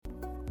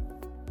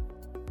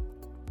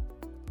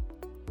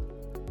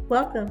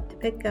Welcome to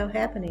PitGo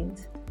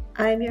Happenings.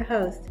 I'm your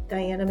host,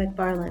 Diana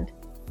McFarland.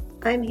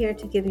 I'm here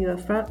to give you a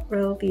front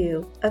row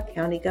view of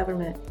county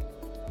government.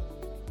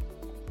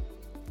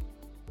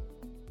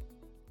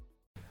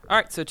 All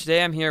right, so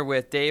today I'm here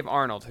with Dave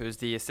Arnold, who's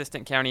the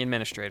Assistant County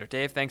Administrator.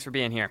 Dave, thanks for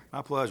being here.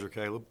 My pleasure,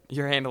 Caleb.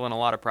 You're handling a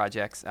lot of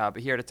projects, but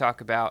here to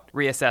talk about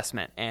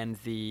reassessment and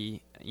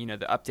the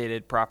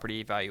updated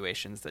property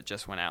valuations that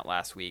just went out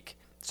last week.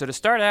 So to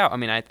start out,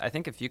 I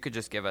think if you could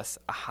just give us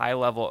a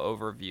high-level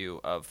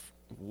overview of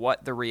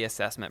what the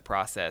reassessment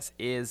process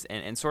is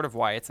and sort of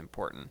why it's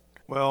important.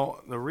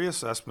 Well, the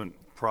reassessment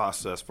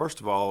process,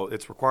 first of all,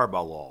 it's required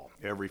by law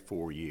every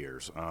 4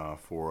 years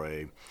for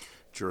a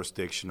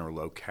jurisdiction or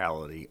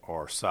locality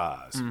our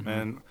size. Mm-hmm.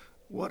 And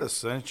what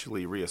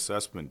essentially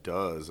reassessment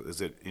does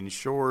is it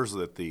ensures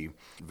that the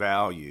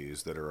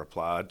values that are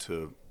applied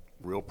to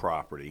real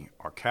property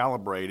are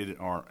calibrated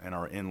and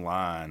are in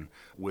line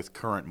with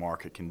current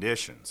market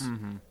conditions.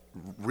 Mm-hmm.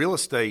 Real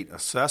estate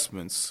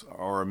assessments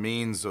are a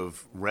means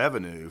of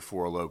revenue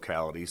for a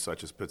locality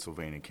such as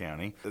Pittsylvania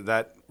County.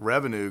 That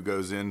revenue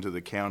goes into the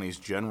county's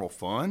general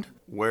fund,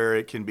 where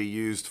it can be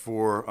used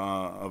for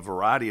a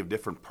variety of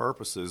different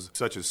purposes,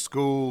 such as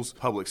schools,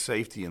 public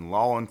safety and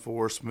law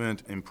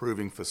enforcement,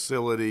 improving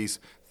facilities,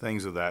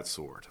 things of that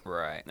sort.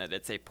 Right.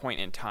 It's a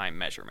point-in-time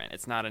measurement.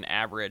 It's not an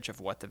average of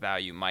what the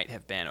value might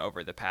have been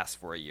over the past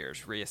 4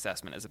 years.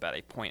 Reassessment is about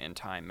a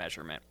point-in-time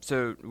measurement.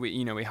 So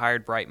we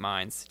hired Bright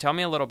Minds. Tell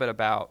me a little bit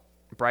about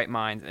Bright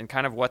Minds and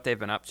kind of what they've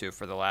been up to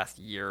for the last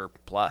year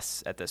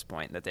plus at this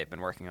point that they've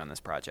been working on this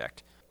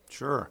project.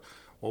 Sure.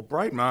 Well,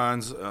 Bright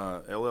Minds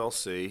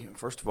LLC,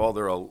 first of all,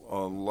 they're a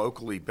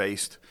locally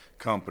based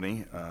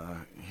company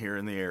here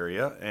in the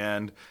area,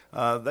 and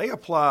they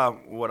apply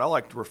what I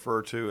like to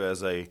refer to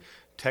as a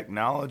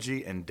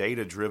technology and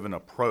data-driven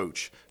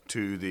approach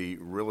to the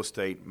real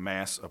estate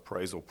mass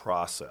appraisal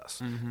process.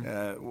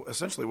 Mm-hmm.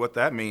 Essentially what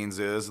that means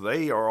is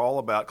they are all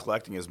about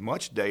collecting as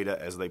much data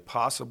as they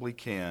possibly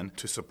can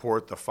to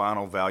support the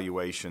final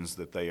valuations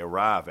that they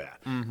arrive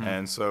at. Mm-hmm.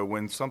 And so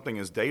when something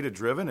is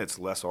data-driven, it's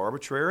less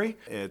arbitrary,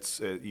 it's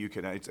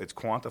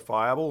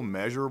quantifiable,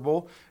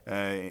 measurable,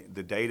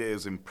 the data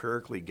is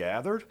empirically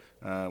gathered,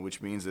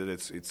 which means that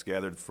it's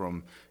gathered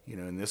from,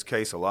 in this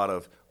case, a lot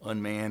of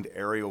unmanned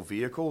aerial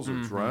vehicles or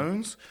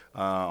drones.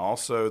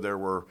 Also, there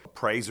were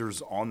appraisers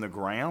on the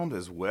ground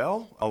as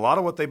well. A lot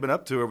of what they've been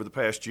up to over the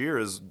past year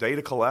is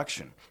data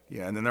collection.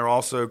 Yeah, and then they're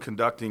also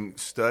conducting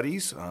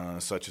studies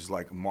such as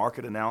like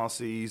market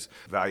analyses,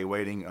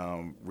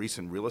 evaluating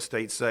recent real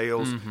estate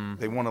sales. Mm-hmm.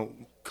 They want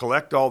to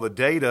collect all the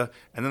data,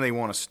 and then they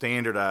want to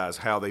standardize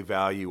how they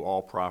value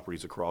all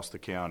properties across the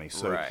county.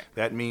 So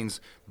that means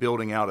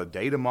building out a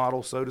data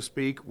model, so to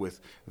speak,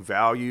 with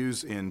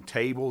values in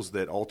tables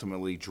that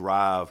ultimately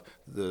drive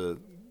the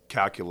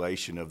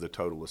calculation of the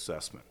total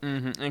assessment.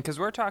 Mm-hmm. And because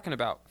we're talking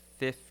about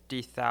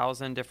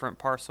 50,000 different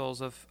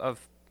parcels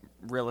of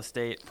real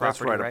estate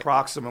property, That's right?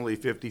 Approximately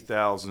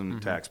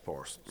 50,000 tax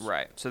parcels.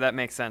 Right. So that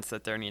makes sense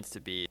that there needs to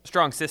be a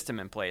strong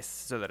system in place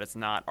so that it's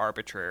not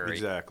arbitrary.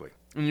 Exactly.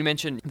 And you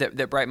mentioned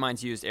that Bright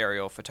Minds used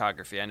aerial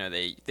photography. I know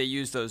they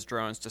use those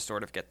drones to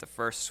sort of get the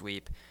first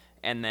sweep,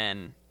 and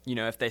then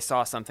if they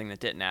saw something that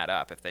didn't add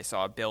up, if they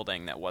saw a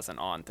building that wasn't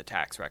on the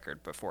tax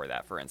record before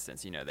that, for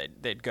instance,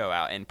 they'd go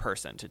out in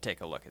person to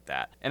take a look at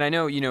that. And I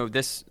know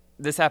this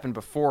happened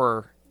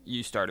before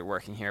you started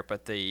working here,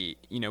 but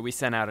we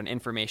sent out an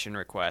information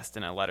request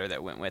and a letter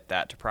that went with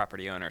that to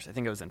property owners. I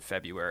think it was in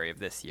February of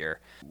this year.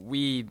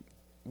 We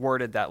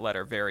worded that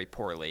letter very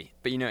poorly.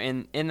 But,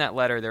 in that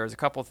letter, there was a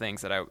couple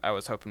things that I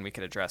was hoping we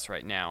could address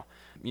right now.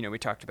 We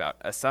talked about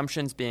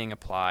assumptions being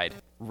applied,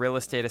 real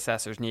estate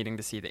assessors needing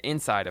to see the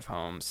inside of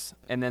homes,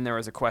 and then there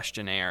was a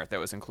questionnaire that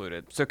was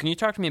included. So can you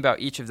talk to me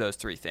about each of those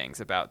three things,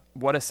 about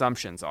what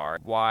assumptions are,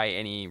 why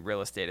any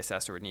real estate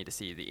assessor would need to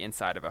see the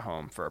inside of a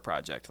home for a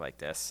project like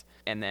this,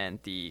 and then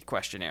the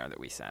questionnaire that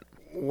we sent?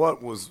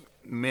 What was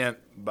meant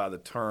by the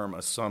term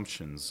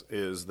assumptions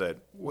is that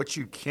what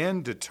you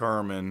can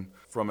determine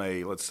from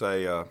let's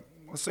say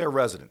a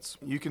residence.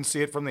 You can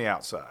see it from the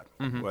outside,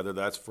 whether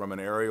that's from an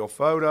aerial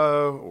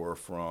photo or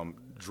from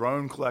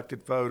drone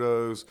collected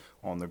photos,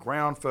 on the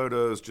ground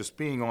photos, just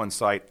being on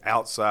site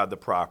outside the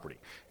property.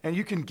 And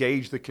you can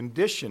gauge the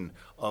condition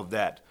of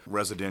that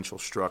residential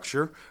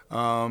structure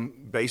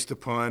based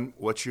upon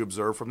what you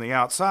observe from the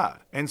outside.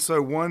 And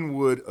so one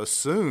would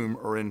assume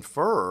or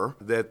infer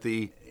that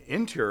the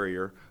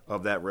interior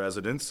of that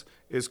residence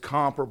is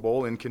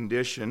comparable in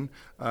condition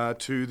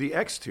to the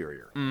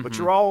exterior. Mm-hmm. But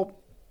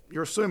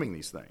you're assuming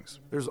these things.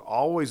 There's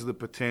always the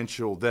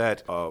potential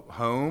that a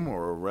home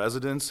or a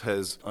residence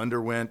has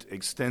underwent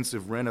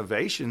extensive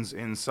renovations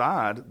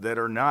inside that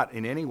are not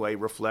in any way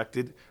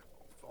reflected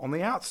on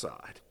the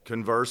outside.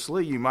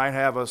 Conversely, you might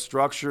have a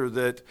structure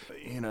that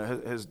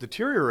has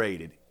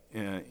deteriorated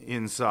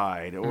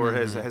inside, or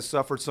has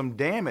suffered some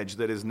damage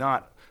that is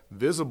not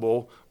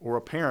visible or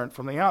apparent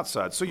from the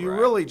outside. So you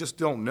really just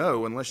don't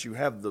know unless you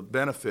have the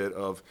benefit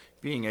of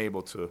being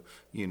able to,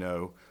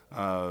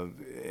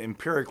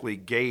 empirically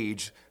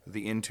gauge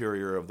the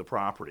interior of the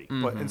property.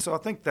 And so I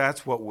think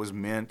that's what was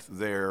meant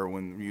there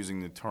when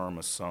using the term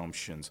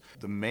assumptions.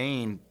 The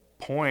main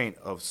point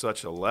of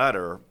such a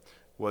letter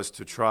was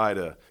to try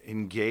to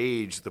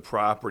engage the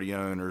property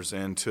owners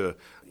and to,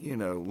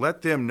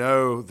 let them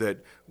know that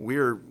we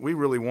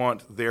really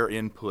want their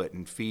input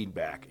and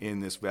feedback in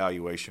this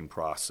valuation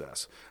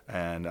process.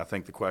 And I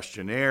think the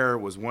questionnaire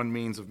was one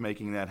means of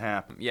making that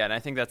happen. Yeah, and I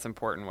think that's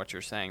important what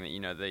you're saying,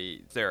 that,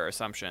 there are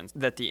assumptions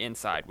that the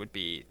inside would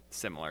be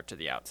similar to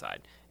the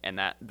outside. And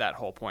that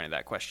whole point of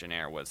that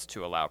questionnaire was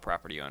to allow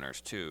property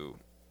owners to,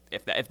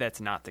 if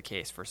that's not the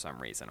case for some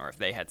reason, or if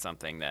they had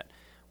something that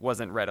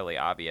wasn't readily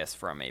obvious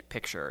from a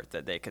picture,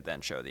 that they could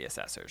then show the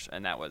assessors.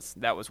 And that was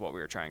what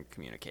we were trying to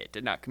communicate.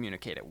 Did not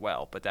communicate it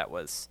well, but that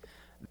was.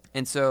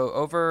 And so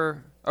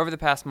over the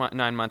past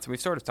 9 months, and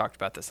we've sort of talked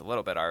about this a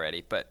little bit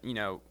already, but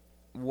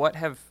what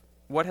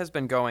has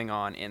been going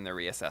on in the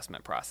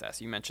reassessment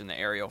process? You mentioned the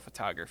aerial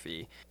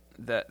photography.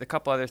 The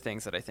couple other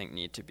things that I think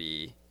need to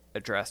be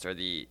addressed are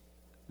the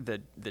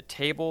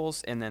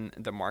tables and then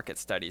the market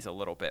studies a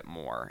little bit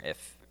more,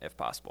 if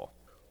possible.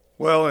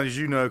 Well, as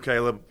you know,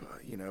 Caleb,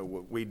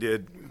 we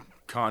did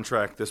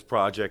contract this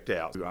project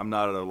out. I'm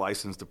not a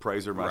licensed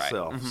appraiser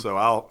myself, so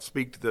I'll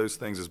speak to those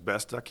things as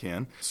best I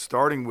can.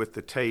 Starting with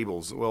the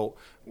tables, well,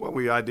 what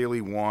we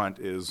ideally want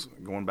is,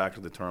 going back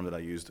to the term that I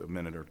used a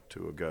minute or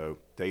two ago,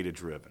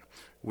 data-driven.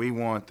 We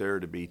want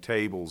there to be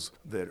tables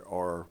that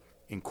are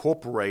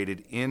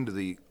incorporated into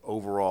the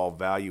overall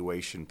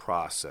valuation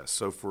process.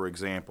 So, for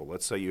example,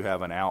 let's say you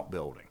have an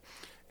outbuilding,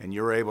 and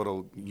you're able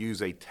to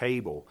use a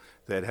table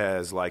that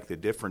has like the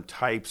different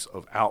types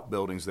of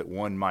outbuildings that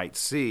one might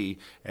see,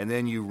 and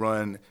then you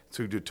run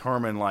to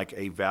determine like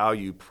a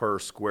value per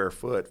square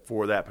foot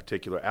for that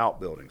particular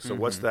outbuilding. So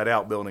what's that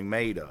outbuilding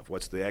made of?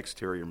 What's the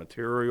exterior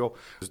material?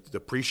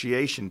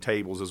 Depreciation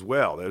tables as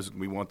well.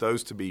 We want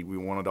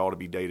it all to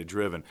be data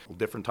driven.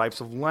 Different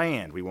types of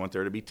land. We want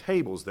there to be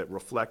tables that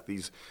reflect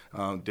these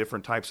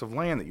different types of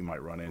land that you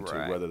might run into,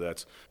 whether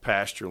that's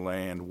pasture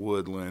land,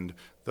 woodland,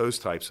 those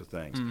types of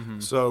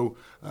things. So,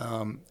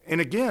 and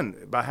again,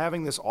 by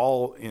having this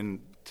all in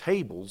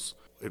tables,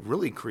 it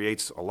really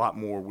creates a lot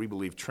more, we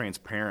believe,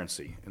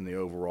 transparency in the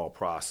overall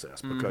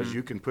process, because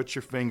you can put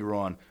your finger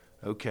on,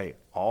 okay,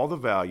 all the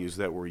values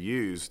that were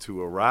used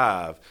to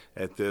arrive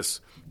at this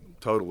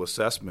total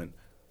assessment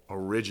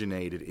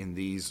originated in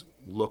these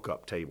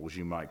lookup tables,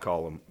 you might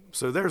call them.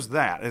 So there's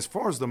that. As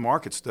far as the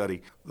market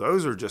study,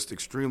 those are just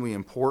extremely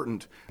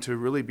important to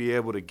really be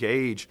able to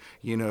gauge,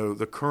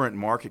 the current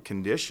market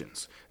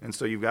conditions. And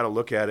so you've got to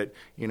look at it,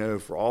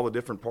 for all the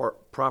different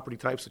property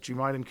types that you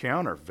might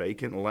encounter: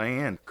 vacant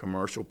land,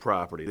 commercial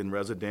property, and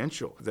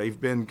residential. They've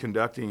been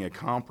conducting a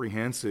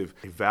comprehensive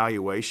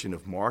evaluation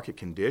of market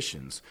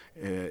conditions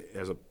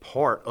as a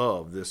part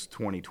of this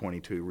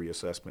 2022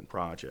 reassessment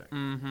project.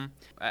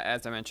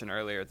 As I mentioned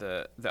earlier,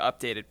 the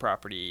updated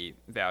property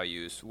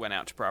values went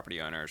out to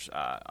property owners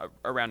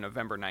around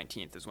November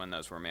 19th is when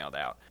those were mailed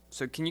out.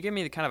 So can you give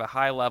me kind of a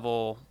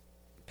high-level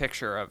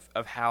picture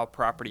of how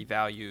property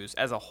values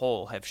as a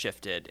whole have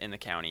shifted in the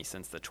county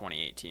since the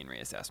 2018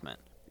 reassessment?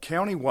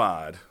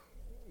 Countywide,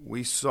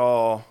 we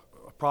saw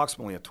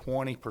approximately a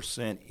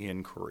 20%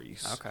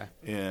 increase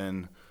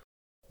in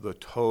the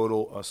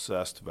total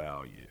assessed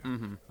value.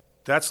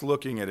 That's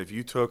looking at, if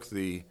you took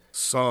the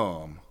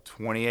sum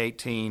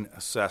 2018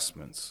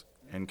 assessments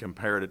and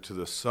compared it to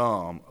the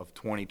sum of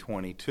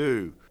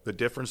 2022, the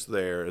difference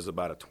there is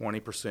about a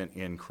 20%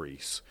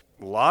 increase.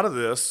 A lot of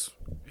this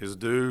is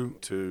due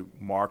to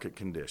market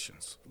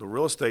conditions. The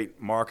real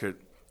estate market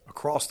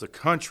across the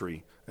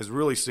country has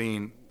really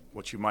seen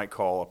what you might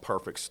call a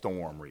perfect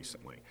storm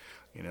recently.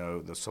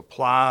 The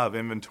supply of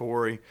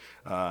inventory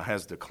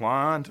has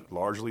declined,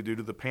 largely due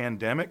to the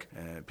pandemic.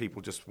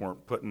 People just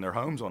weren't putting their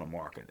homes on the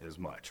market as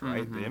much,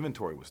 right? The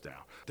inventory was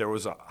down. There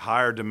was a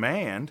higher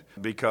demand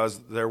because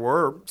there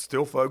were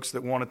still folks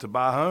that wanted to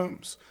buy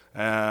homes,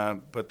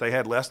 but they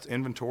had less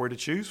inventory to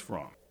choose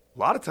from. A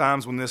lot of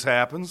times when this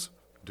happens,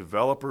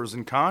 developers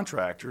and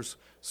contractors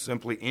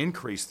simply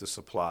increase the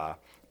supply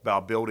by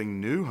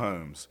building new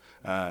homes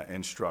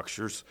and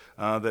structures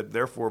that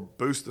therefore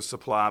boost the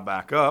supply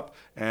back up,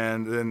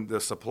 and then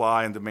the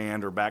supply and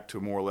demand are back to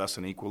more or less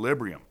an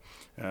equilibrium.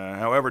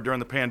 However, during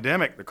the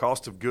pandemic, the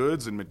cost of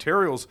goods and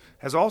materials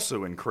has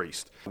also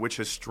increased, which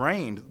has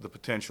strained the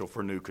potential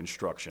for new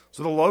construction.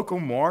 So the local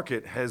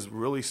market has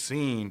really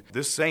seen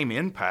this same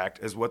impact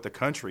as what the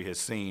country has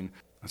seen.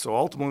 And so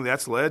ultimately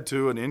that's led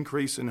to an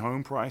increase in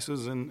home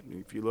prices. And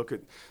if you look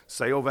at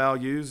sale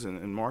values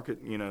and market,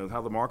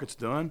 how the market's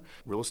done,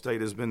 real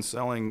estate has been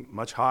selling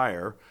much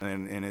higher,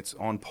 and it's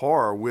on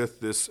par with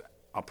this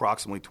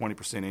approximately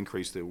 20%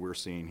 increase that we're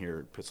seeing here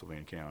at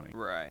Pittsylvania County.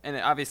 Right. And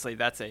obviously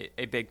that's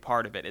a big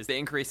part of it is the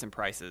increase in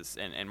prices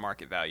and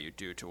market value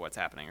due to what's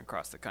happening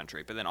across the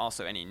country. But then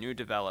also any new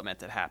development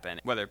that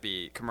happened, whether it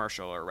be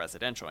commercial or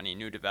residential, any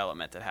new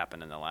development that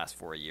happened in the last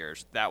 4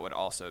 years, that would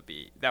also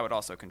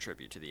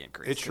contribute to the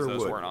increase. It sure would.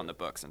 Those weren't on the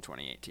books in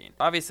 2018.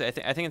 Obviously, I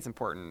think it's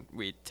important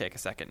we take a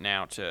second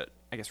now to,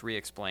 I guess,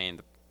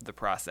 re-explain the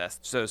process.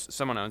 So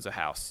someone owns a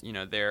house,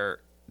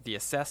 the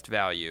assessed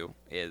value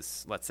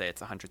is, let's say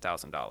it's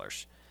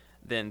 $100,000.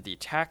 Then the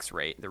tax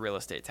rate, the real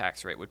estate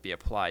tax rate, would be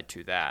applied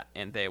to that,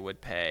 and they would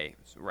pay,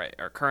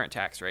 our current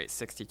tax rate,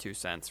 62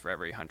 cents for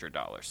every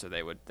 $100. So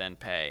they would then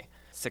pay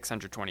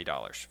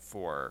 $620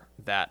 for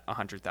that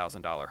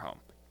 $100,000 home.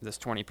 This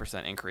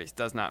 20% increase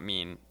does not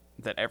mean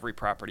that every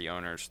property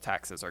owner's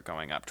taxes are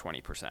going up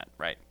 20%,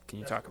 right? Can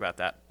you talk about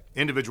that?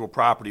 Individual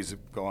properties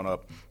have gone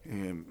up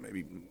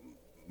maybe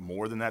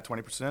more than that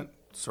 20%.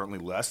 Certainly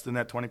less than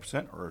that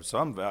 20%, or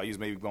some values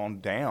may have gone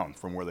down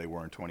from where they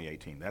were in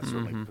 2018. That's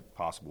certainly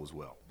possible as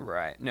well.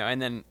 Right. No,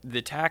 and then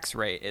the tax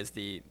rate is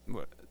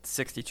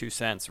 62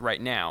 cents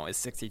right now is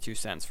 62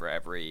 cents for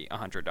every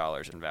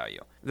 $100 in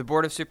value. The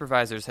Board of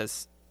Supervisors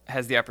has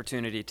the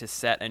opportunity to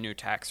set a new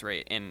tax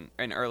rate in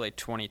early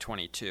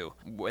 2022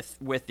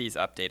 with these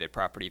updated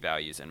property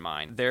values in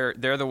mind. They're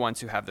the ones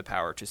who have the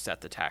power to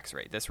set the tax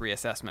rate. This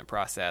reassessment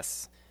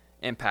process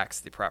impacts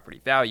the property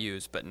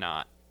values, but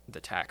not the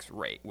tax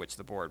rate, which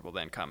the board will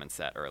then come and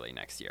set early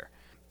next year.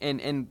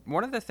 And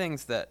one of the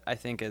things that I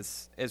think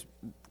is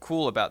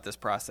cool about this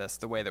process,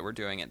 the way that we're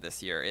doing it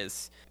this year,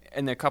 is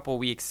in a couple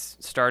weeks,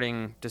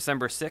 starting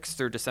December 6th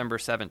through December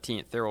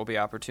 17th, there will be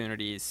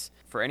opportunities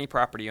for any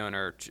property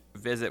owner to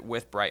visit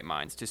with Bright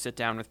Minds, to sit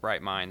down with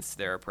Bright Minds,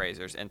 their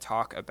appraisers, and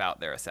talk about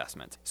their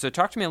assessment. So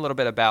talk to me a little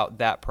bit about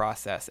that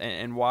process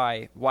and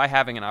why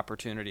having an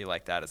opportunity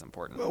like that is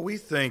important. Well, we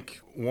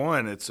think,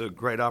 one, it's a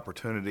great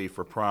opportunity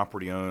for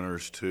property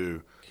owners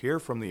to hear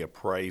from the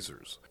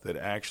appraisers that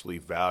actually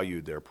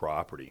valued their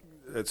property.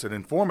 It's an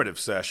informative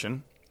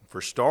session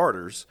for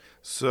starters.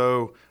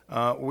 So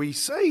we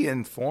say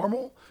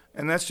informal,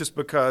 and that's just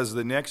because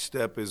the next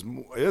step is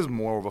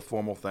more of a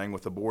formal thing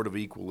with the Board of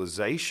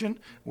Equalization,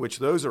 which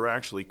those are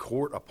actually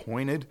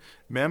court-appointed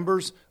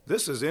members.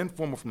 This is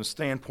informal from the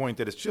standpoint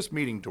that it's just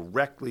meeting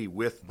directly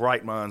with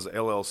Bright Minds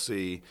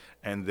LLC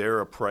and their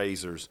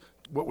appraisers.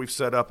 What we've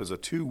set up is a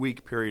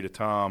 2-week period of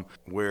time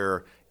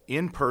where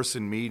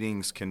in-person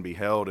meetings can be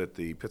held at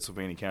the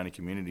Pittsylvania County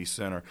Community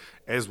Center,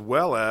 as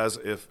well as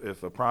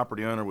if a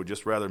property owner would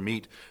just rather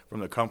meet from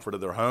the comfort of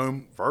their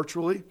home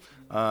virtually,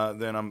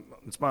 then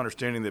it's my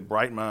understanding that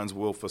Bright Minds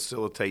will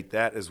facilitate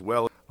that as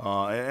well.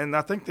 And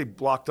I think they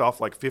blocked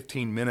off like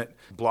 15-minute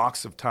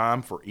blocks of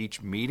time for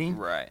each meeting.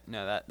 Right.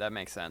 No, that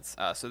makes sense.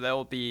 So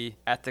they'll be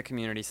at the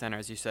community center,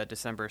 as you said,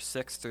 December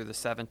 6th through the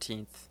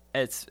 17th.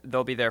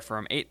 They'll be there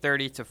from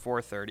 8:30 to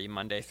 4:30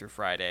 Monday through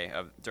Friday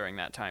during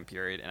that time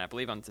period, and I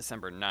believe on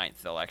December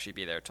 9th they'll actually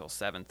be there till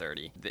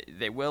 7:30.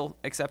 They will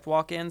accept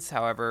walk-ins.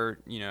 However,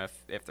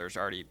 if there's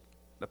already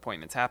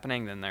appointments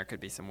happening, then there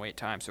could be some wait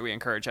time. So we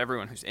encourage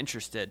everyone who's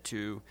interested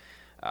to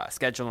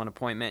schedule an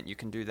appointment. You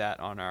can do that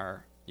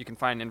You can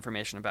find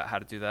information about how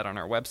to do that on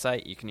our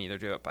website. You can either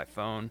do it by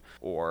phone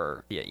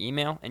or via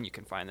email, and you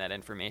can find that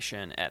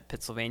information at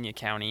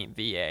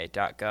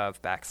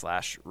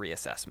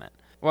pennsylvaniacountyva.gov/reassessment.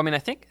 Well, I mean, I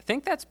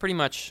think that's pretty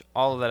much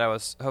all that I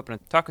was hoping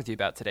to talk with you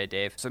about today,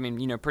 Dave. So, I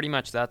mean, pretty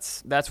much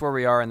that's where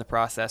we are in the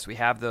process. We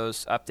have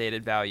those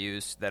updated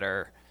values that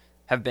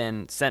have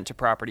been sent to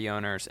property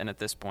owners, and at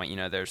this point,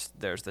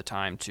 there's the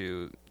time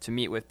to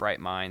meet with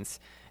Bright Minds,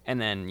 and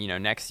then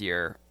next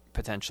year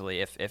potentially,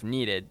 if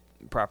needed,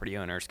 property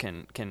owners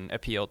can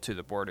appeal to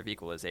the Board of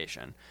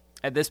Equalization.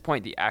 At this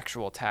point, the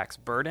actual tax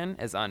burden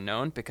is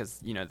unknown because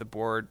the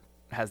board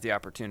has the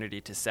opportunity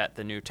to set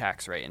the new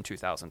tax rate in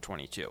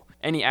 2022.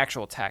 Any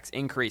actual tax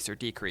increase or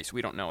decrease,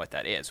 we don't know what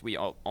that is. We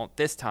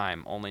this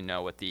time only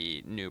know what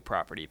the new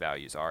property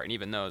values are, and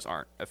even those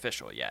aren't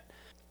official yet.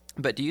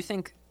 But do you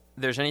think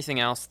there's anything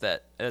else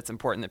that's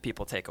important that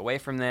people take away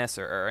from this,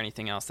 or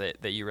anything else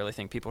that you really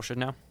think people should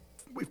know?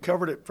 We've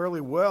covered it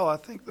fairly well. I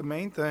think the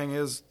main thing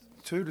is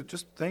to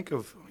just think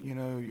of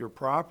your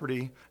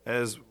property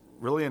as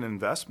really an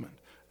investment.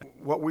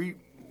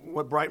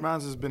 What Bright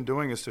Minds has been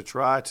doing is to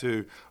try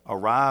to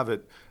arrive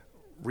at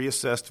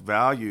reassessed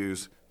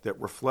values that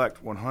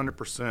reflect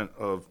 100%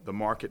 of the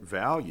market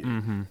value.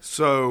 Mm-hmm.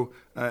 So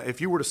if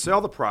you were to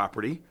sell the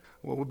property,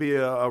 what would be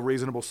a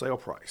reasonable sale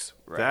price?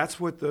 Right. That's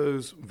what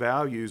those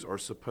values are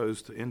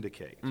supposed to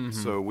indicate. Mm-hmm.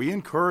 So we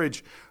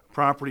encourage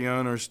property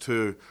owners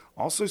to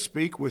also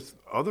speak with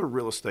other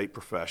real estate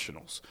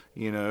professionals,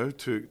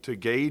 to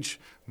gauge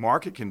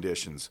market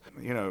conditions,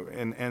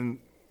 and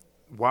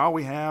while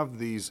we have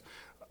these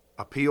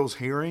appeals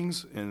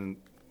hearings in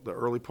the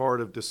early part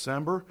of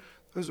December,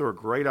 those are a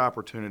great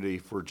opportunity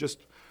for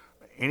just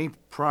any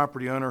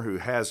property owner who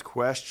has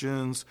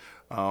questions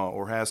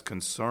or has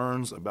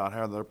concerns about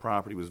how their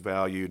property was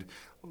valued.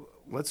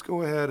 Let's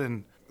go ahead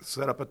and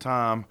set up a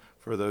time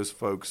for those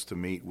folks to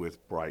meet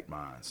with Bright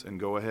Minds and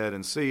go ahead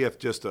and see if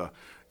just a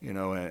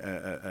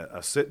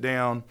sit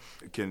down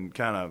can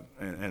kind of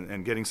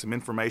and getting some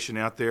information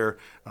out there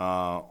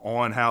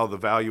on how the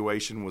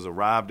valuation was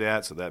arrived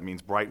at. So that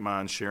means Bright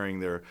Minds sharing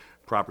their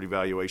property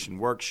valuation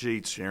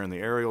worksheets, sharing the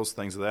aerials,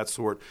 things of that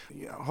sort.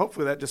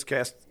 Hopefully that just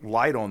casts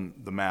light on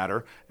the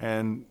matter,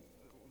 and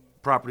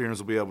property owners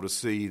will be able to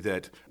see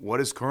that what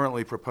is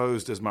currently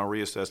proposed as my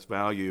reassessed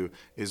value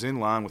is in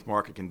line with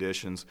market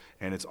conditions,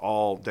 and it's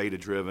all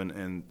data-driven,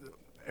 and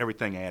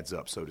everything adds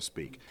up, so to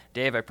speak.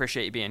 Dave, I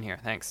appreciate you being here.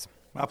 Thanks.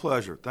 My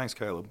pleasure. Thanks,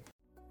 Caleb.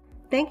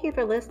 Thank you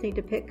for listening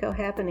to Pitco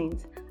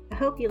Happenings. I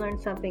hope you learned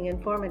something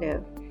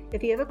informative.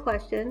 If you have a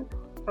question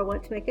or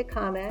want to make a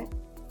comment,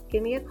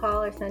 give me a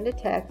call or send a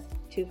text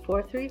to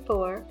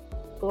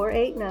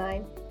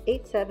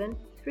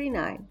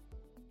 434-489-8739.